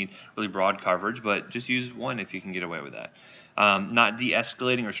sometimes you need really broad coverage, but just use one if you can get away with that. Not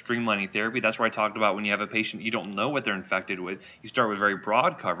de-escalating or streamlining therapy. That's where I talked about when you have a patient you don't know what they're infected with. You start with very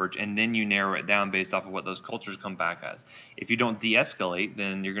broad coverage, and then you narrow it down based off of what those cultures come back as. If you don't de-escalate,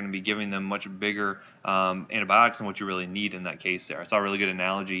 then you're going to be giving them much bigger antibiotics than what you really need in that case there. I saw a really good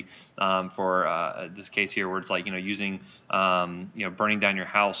analogy for this case here where it's like, using, burning down your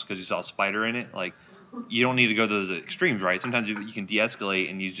house because you saw a spider in it. Like, you don't need to go to those extremes, right? Sometimes you can de-escalate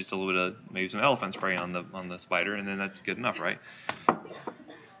and use just a little bit of maybe some elephant spray on the spider, and then that's good enough, right?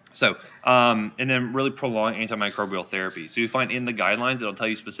 So, and then really prolong antimicrobial therapy. So you find in the guidelines, it'll tell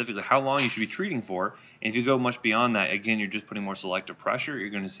you specifically how long you should be treating for. And if you go much beyond that, again, you're just putting more selective pressure. You're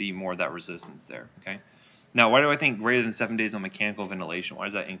going to see more of that resistance there, okay? Now, why do I think greater than 7 days on mechanical ventilation? Why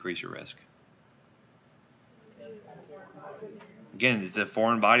does that increase your risk? Again, it's a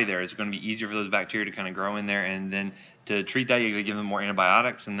foreign body there. It's going to be easier for those bacteria to kind of grow in there, and then to treat that, you're going to give them more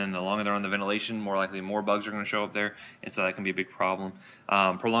antibiotics, and then the longer they're on the ventilation, more likely more bugs are going to show up there, and so that can be a big problem.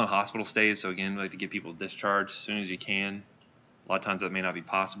 Prolonged hospital stays, so again, we like to get people discharged as soon as you can. A lot of times that may not be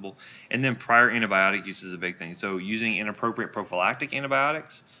possible. And then prior antibiotic use is a big thing. So using inappropriate prophylactic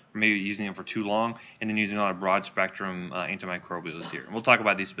antibiotics, or maybe using them for too long, and then using a lot of broad spectrum antimicrobials here. And we'll talk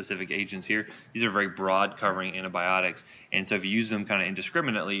about these specific agents here. These are very broad covering antibiotics. And so if you use them kind of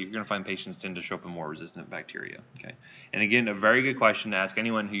indiscriminately, you're going to find patients tend to show up with more resistant bacteria. Okay. And again, a very good question to ask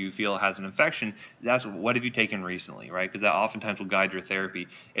anyone who you feel has an infection is ask, what have you taken recently, right? Because that oftentimes will guide your therapy.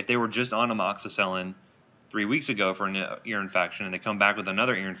 If they were just on amoxicillin 3 weeks ago for an ear infection and they come back with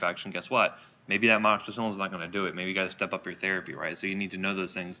another ear infection, guess what? Maybe that amoxicillin is not going to do it. Maybe you got to step up your therapy, right? So you need to know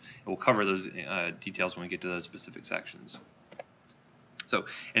those things. We'll cover those details when we get to those specific sections. So,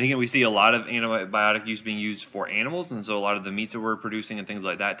 and again, we see a lot of antibiotic use being used for animals, and so a lot of the meats that we're producing and things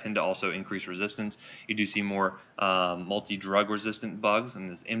like that tend to also increase resistance. You do see more multi-drug resistant bugs and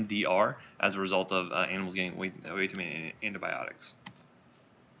this MDR as a result of animals getting way too many antibiotics.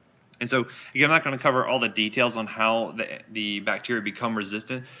 And so, again, I'm not going to cover all the details on how the bacteria become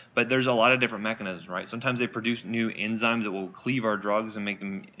resistant, but there's a lot of different mechanisms, right? Sometimes they produce new enzymes that will cleave our drugs and make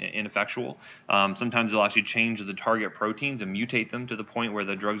them ineffectual. Sometimes they'll actually change the target proteins and mutate them to the point where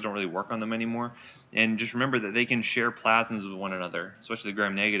the drugs don't really work on them anymore. And just remember that they can share plasmids with one another, especially the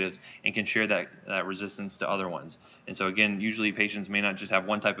gram-negatives, and can share that resistance to other ones. And so, again, usually patients may not just have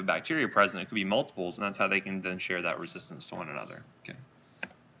one type of bacteria present. It could be multiples, and that's how they can then share that resistance to one another. Okay.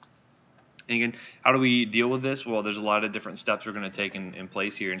 And again, how do we deal with this? Well, there's a lot of different steps we're going to take in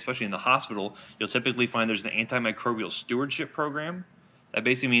place here, and especially in the hospital, you'll typically find there's the antimicrobial stewardship program. That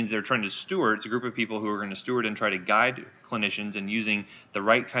basically means they're trying to steward. It's a group of people who are going to steward and try to guide clinicians in using the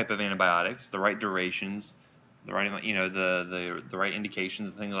right type of antibiotics, the right durations, the right, the right indications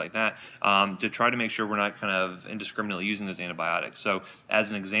and things like that, to try to make sure we're not kind of indiscriminately using those antibiotics. So,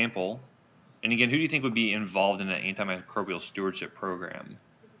 as an example, and again, who do you think would be involved in an antimicrobial stewardship program?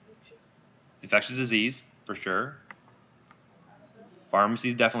 Infectious disease, for sure. Pharmacy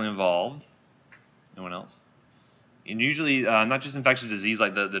is definitely involved. Anyone else? And usually, not just infectious disease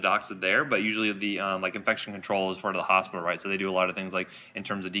like the docs are there, but usually the like infection control is part of the hospital, right? So they do a lot of things like in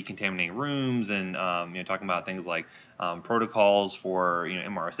terms of decontaminating rooms and talking about things like protocols for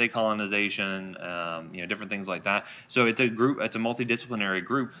MRSA colonization, different things like that. So it's a group, it's a multidisciplinary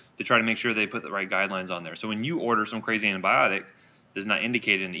group to try to make sure they put the right guidelines on there. So when you order some crazy antibiotic that's not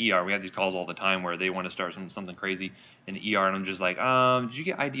indicated in the ER. We have these calls all the time where they want to start something crazy in the ER, and I'm just like, did you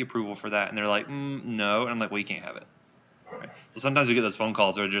get ID approval for that? And they're like, no. And I'm like, well, you can't have it. Right? So sometimes we get those phone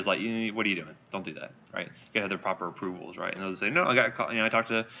calls where they're just like, what are you doing? Don't do that, right? You gotta have their proper approvals, right? And they'll say, no, I talked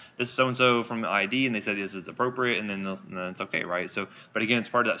to this so-and-so from ID, and they said this is appropriate, and then it's okay, right? So, but again, it's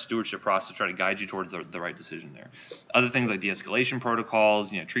part of that stewardship process to try to guide you towards the right decision there. Other things like de-escalation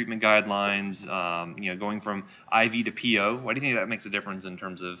protocols, treatment guidelines, going from IV to PO. Why do you think that makes a difference in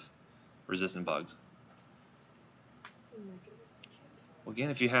terms of resistant bugs? Well, again,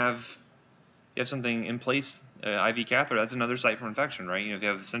 if you have something in place, IV catheter, that's another site for infection, right? If you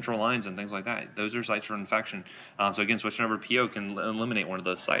have central lines and things like that, those are sites for infection. So again, switching over to PO can eliminate one of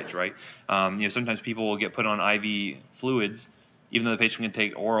those sites, right? Sometimes people will get put on IV fluids, even though the patient can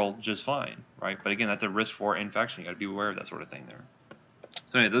take oral just fine, right? But again, that's a risk for infection. You got to be aware of that sort of thing there.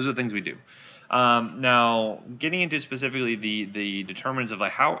 So anyway, those are the things we do. Now, getting into specifically the determinants of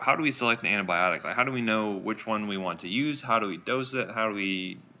like how do we select an antibiotic? Like how do we know which one we want to use? How do we dose it? How do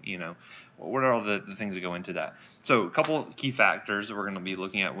we, what are all the things that go into that? So a couple of key factors that we're going to be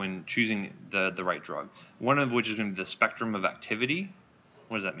looking at when choosing the right drug. One of which is going to be the spectrum of activity.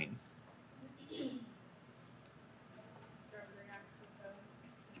 What does that mean?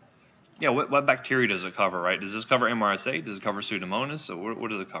 Yeah, what bacteria does it cover, right? Does this cover MRSA? Does it cover Pseudomonas? So what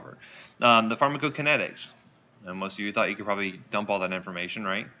does it cover? The pharmacokinetics. Most of you thought you could probably dump all that information,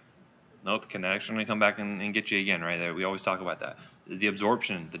 right? Nope, kinetics are going to come back and get you again, right? We always talk about that. The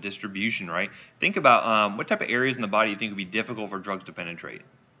absorption, the distribution, right? Think about what type of areas in the body you think would be difficult for drugs to penetrate.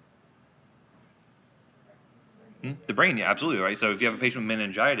 The brain, yeah, absolutely, right? So if you have a patient with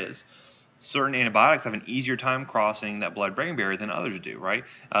meningitis, certain antibiotics have an easier time crossing that blood-brain barrier than others do, right?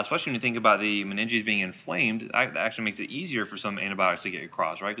 Especially when you think about the meninges being inflamed, that actually makes it easier for some antibiotics to get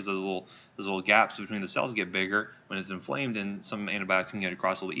across, right? Because those little gaps between the cells get bigger when it's inflamed, and some antibiotics can get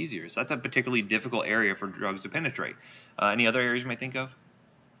across a little easier. So that's a particularly difficult area for drugs to penetrate. Any other areas you might think of?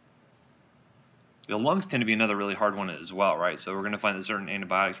 The lungs tend to be another really hard one as well, right? So we're going to find that certain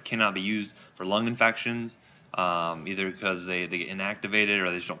antibiotics cannot be used for lung infections, either because they get inactivated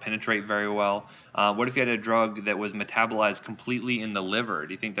or they just don't penetrate very well. What if you had a drug that was metabolized completely in the liver?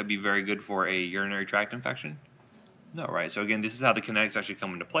 Do you think that'd be very good for a urinary tract infection? No, right? So again, this is how the kinetics actually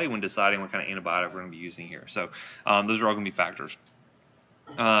come into play when deciding what kind of antibiotic we're going to be using here. So those are all going to be factors.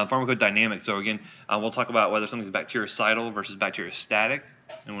 Pharmacodynamics. So again, we'll talk about whether something's bactericidal versus bacteriostatic,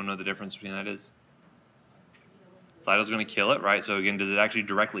 and we'll know the difference between that is. Cytal is going to kill it, right? So again, does it actually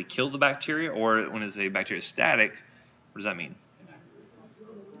directly kill the bacteria, or when it's a bacteriostatic, what does that mean?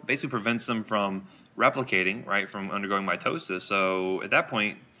 It basically prevents them from replicating, right, from undergoing mitosis. So at that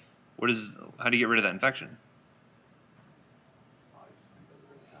point, how do you get rid of that infection?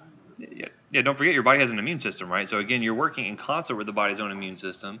 Yeah, don't forget your body has an immune system, right? So again, you're working in concert with the body's own immune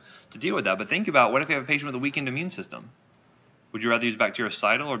system to deal with that. But think about, what if you have a patient with a weakened immune system? Would you rather use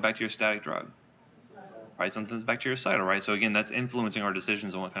bactericidal or bacteriostatic drug? Right, something's bactericidal, right? So again, that's influencing our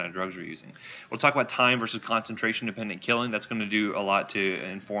decisions on what kind of drugs we're using. We'll talk about time versus concentration-dependent killing. That's going to do a lot to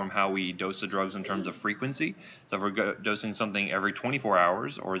inform how we dose the drugs in terms of frequency. So if we're dosing something every 24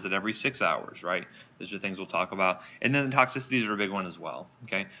 hours, or is it every 6 hours, right? Those are things we'll talk about. And then the toxicities are a big one as well,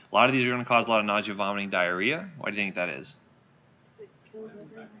 okay? A lot of these are going to cause a lot of nausea, vomiting, diarrhea. Why do you think that is?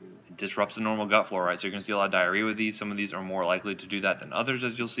 It disrupts the normal gut flora, right? So you're going to see a lot of diarrhea with these. Some of these are more likely to do that than others,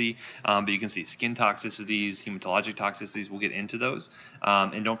 as you'll see. But you can see skin toxicities, hematologic toxicities. We'll get into those.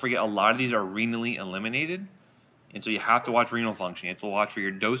 And don't forget, a lot of these are renally eliminated. And so you have to watch renal function. You have to watch for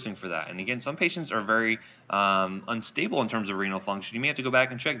your dosing for that. And again, some patients are very unstable in terms of renal function. You may have to go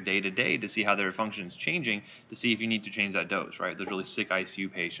back and check day to day to see how their function is changing, to see if you need to change that dose, right? There's really sick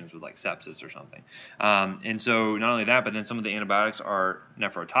ICU patients with like sepsis or something. And so not only that, but then some of the antibiotics are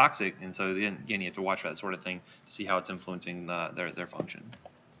nephrotoxic. And so again, you have to watch for that sort of thing to see how it's influencing their function.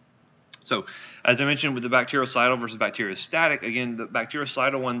 So, as I mentioned, with the bactericidal versus bacteriostatic, again, the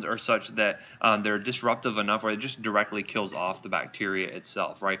bactericidal ones are such that they're disruptive enough where it just directly kills off the bacteria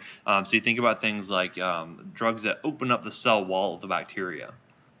itself, right? So you think about things like drugs that open up the cell wall of the bacteria.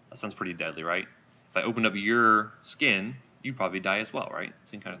 That sounds pretty deadly, right? If I opened up your skin, you'd probably die as well, right?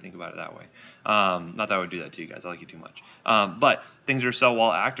 So you can kind of think about it that way. Not that I would do that to you guys. I like you too much. But things that are cell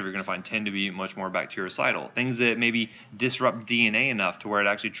wall active, you're going to find tend to be much more bactericidal. Things that maybe disrupt DNA enough to where it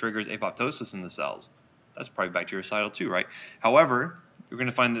actually triggers apoptosis in the cells, that's probably bactericidal too, right? However, you're going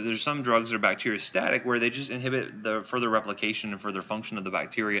to find that there's some drugs that are bacteriostatic where they just inhibit the further replication and further function of the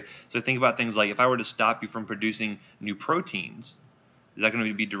bacteria. So think about things like, if I were to stop you from producing new proteins, is that going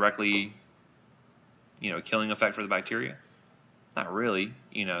to be directly, killing effect for the bacteria? Not really.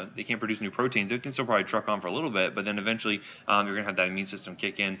 They can't produce new proteins. They can still probably truck on for a little bit, but then eventually you're going to have that immune system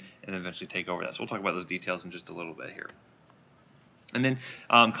kick in and eventually take over that. So we'll talk about those details in just a little bit here. And then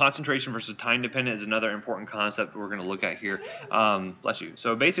concentration versus time dependent is another important concept we're going to look at here. Bless you.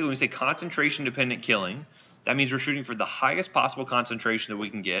 So basically, when we say concentration dependent killing, that means we're shooting for the highest possible concentration that we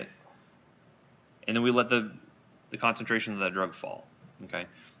can get, and then we let the concentration of that drug fall. Okay.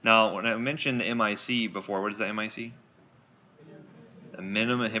 Now, when I mentioned the MIC before, what is the MIC? The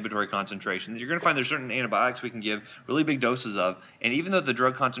minimum inhibitory concentration. You're going to find there's certain antibiotics we can give really big doses of, and even though the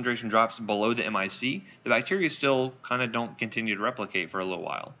drug concentration drops below the MIC, the bacteria still kind of don't continue to replicate for a little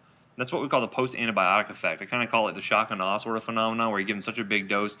while. That's what we call the post-antibiotic effect. I kind of call it the shock and awe sort of phenomenon, where you give them such a big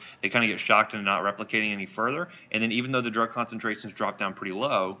dose, they kind of get shocked into not replicating any further, and then even though the drug concentrations drop down pretty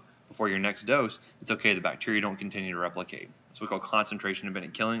low before your next dose, it's okay, the bacteria don't continue to replicate. That's what we call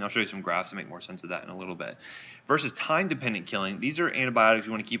concentration-dependent killing. I'll show you some graphs to make more sense of that in a little bit. Versus time-dependent killing, these are antibiotics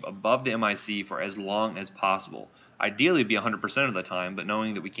you want to keep above the MIC for as long as possible. Ideally, it'd be 100% of the time, but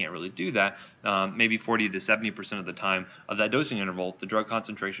knowing that we can't really do that, maybe 40 to 70% of the time of that dosing interval, the drug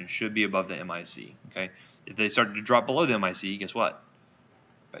concentration should be above the MIC. Okay? If they start to drop below the MIC, guess what?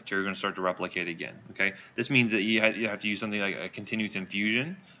 Bacteria are going to start to replicate again. Okay? This means that you have to use something like a continuous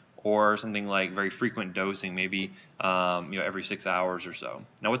infusion, or something like very frequent dosing, maybe every 6 hours or so.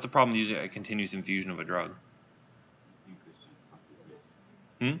 Now, what's the problem with using a continuous infusion of a drug?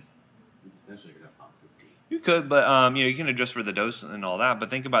 You could, but you can adjust for the dose and all that. But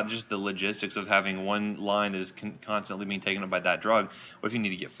think about just the logistics of having one line that is constantly being taken up by that drug. What if you need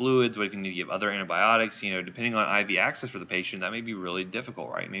to get fluids? What if you need to give other antibiotics? Depending on IV access for the patient, that may be really difficult,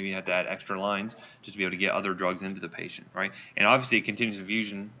 right? Maybe you have to add extra lines just to be able to get other drugs into the patient, right? And obviously, a continuous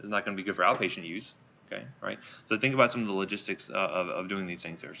infusion is not going to be good for outpatient use. Okay, right? So think about some of the logistics of doing these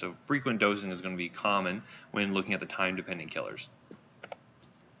things there. So frequent dosing is going to be common when looking at the time-dependent killers.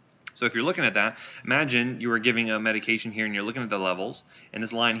 So if you're looking at that, imagine you are giving a medication here and you're looking at the levels, and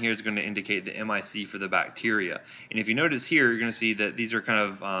this line here is going to indicate the MIC for the bacteria. And if you notice here, you're going to see that these are kind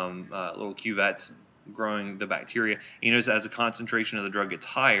of little cuvettes growing the bacteria. And you notice as the concentration of the drug gets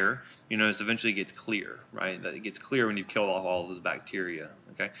higher, you notice eventually it gets clear, right? That it gets clear when you've killed off all of those bacteria.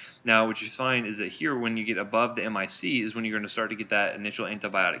 Okay. Now what you find is that here when you get above the MIC is when you're going to start to get that initial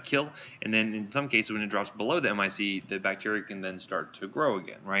antibiotic kill, and then in some cases when it drops below the MIC, the bacteria can then start to grow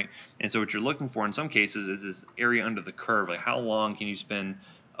again, right? And so what you're looking for in some cases is this area under the curve, like how long can you spend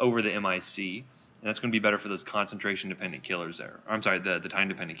over the MIC? And that's going to be better for those concentration-dependent killers there. I'm sorry, the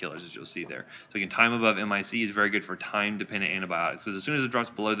time-dependent killers, as you'll see there. So again, time above MIC is very good for time-dependent antibiotics. So as soon as it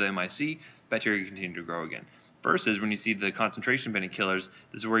drops below the MIC, bacteria continue to grow again. Versus when you see the concentration-dependent killers,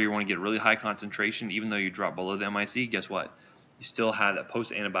 this is where you want to get really high concentration. Even though you drop below the MIC, guess what? You still have that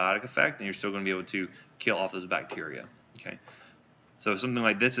post-antibiotic effect, and you're still going to be able to kill off those bacteria. Okay. So if something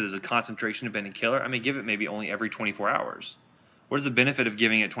like this is a concentration-dependent killer, I may give it maybe only every 24 hours. What is the benefit of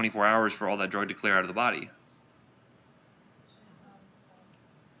giving it 24 hours for all that drug to clear out of the body?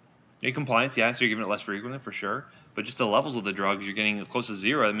 Compliance, yeah, so you're giving it less frequently for sure. But just the levels of the drugs, you're getting close to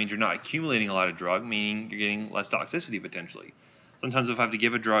zero. That means you're not accumulating a lot of drug, meaning you're getting less toxicity potentially. Sometimes if I have to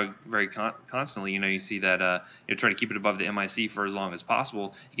give a drug very constantly, you see that you try to keep it above the MIC for as long as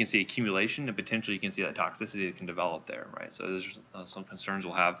possible. You can see accumulation, and potentially you can see that toxicity that can develop there, right? So there's some concerns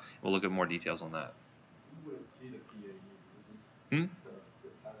we'll have. We'll look at more details on that.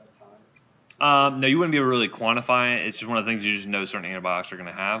 No, you wouldn't be able to really quantify it. It's just one of the things you just know certain antibiotics are going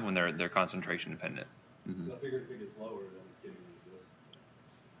to have when they're concentration dependent. I figured if it gets lower, then it's getting resistant.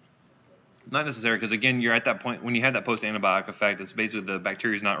 Not necessarily, because again, you're at that point when you have that post-antibiotic effect. It's basically the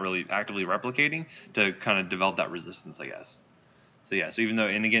bacteria is not really actively replicating to kind of develop that resistance, I guess. So yeah, so even though,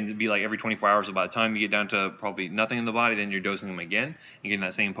 and again, it'd be like every 24 hours, so by the time you get down to probably nothing in the body, then you're dosing them again, and getting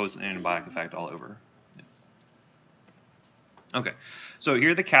that same post-antibiotic effect all over. Okay, so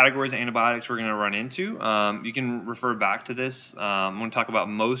here are the categories of antibiotics we're going to run into. You can refer back to this. I'm going to talk about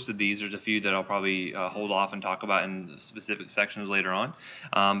most of these. There's a few that I'll probably hold off and talk about in specific sections later on.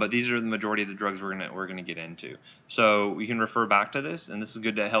 But these are the majority of the drugs we're going to get into. So you can refer back to this, and this is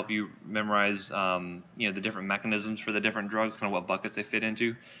good to help you memorize the different mechanisms for the different drugs, kind of what buckets they fit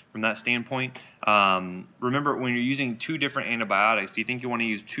into from that standpoint. Remember, when you're using two different antibiotics, do you think you want to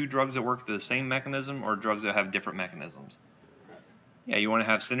use two drugs that work through the same mechanism or drugs that have different mechanisms? Yeah, you want to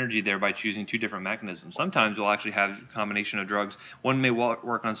have synergy there by choosing two different mechanisms. Sometimes we'll actually have a combination of drugs. One may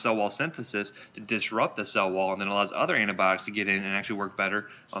work on cell wall synthesis to disrupt the cell wall, and then allows other antibiotics to get in and actually work better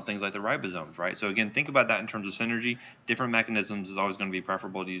on things like the ribosomes, right? So again, think about that in terms of synergy. Different mechanisms is always going to be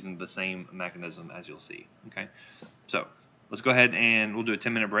preferable to using the same mechanism, as you'll see. Okay, so let's go ahead and we'll do a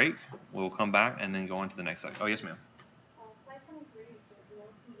 10-minute break. We'll come back and then go on to the next section. Oh, yes, ma'am. Slide 23 says no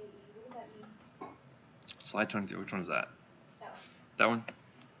PAE. What does that mean? Slide 23, which one is that? That one?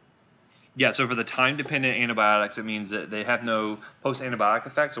 Yeah, so for the time-dependent antibiotics, it means that they have no post-antibiotic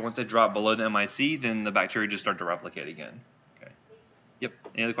effect. So once they drop below the MIC, then the bacteria just start to replicate again. Okay. Yep.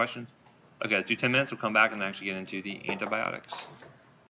 Any other questions? Okay, let's do 10 minutes. We'll come back and actually get into the antibiotics.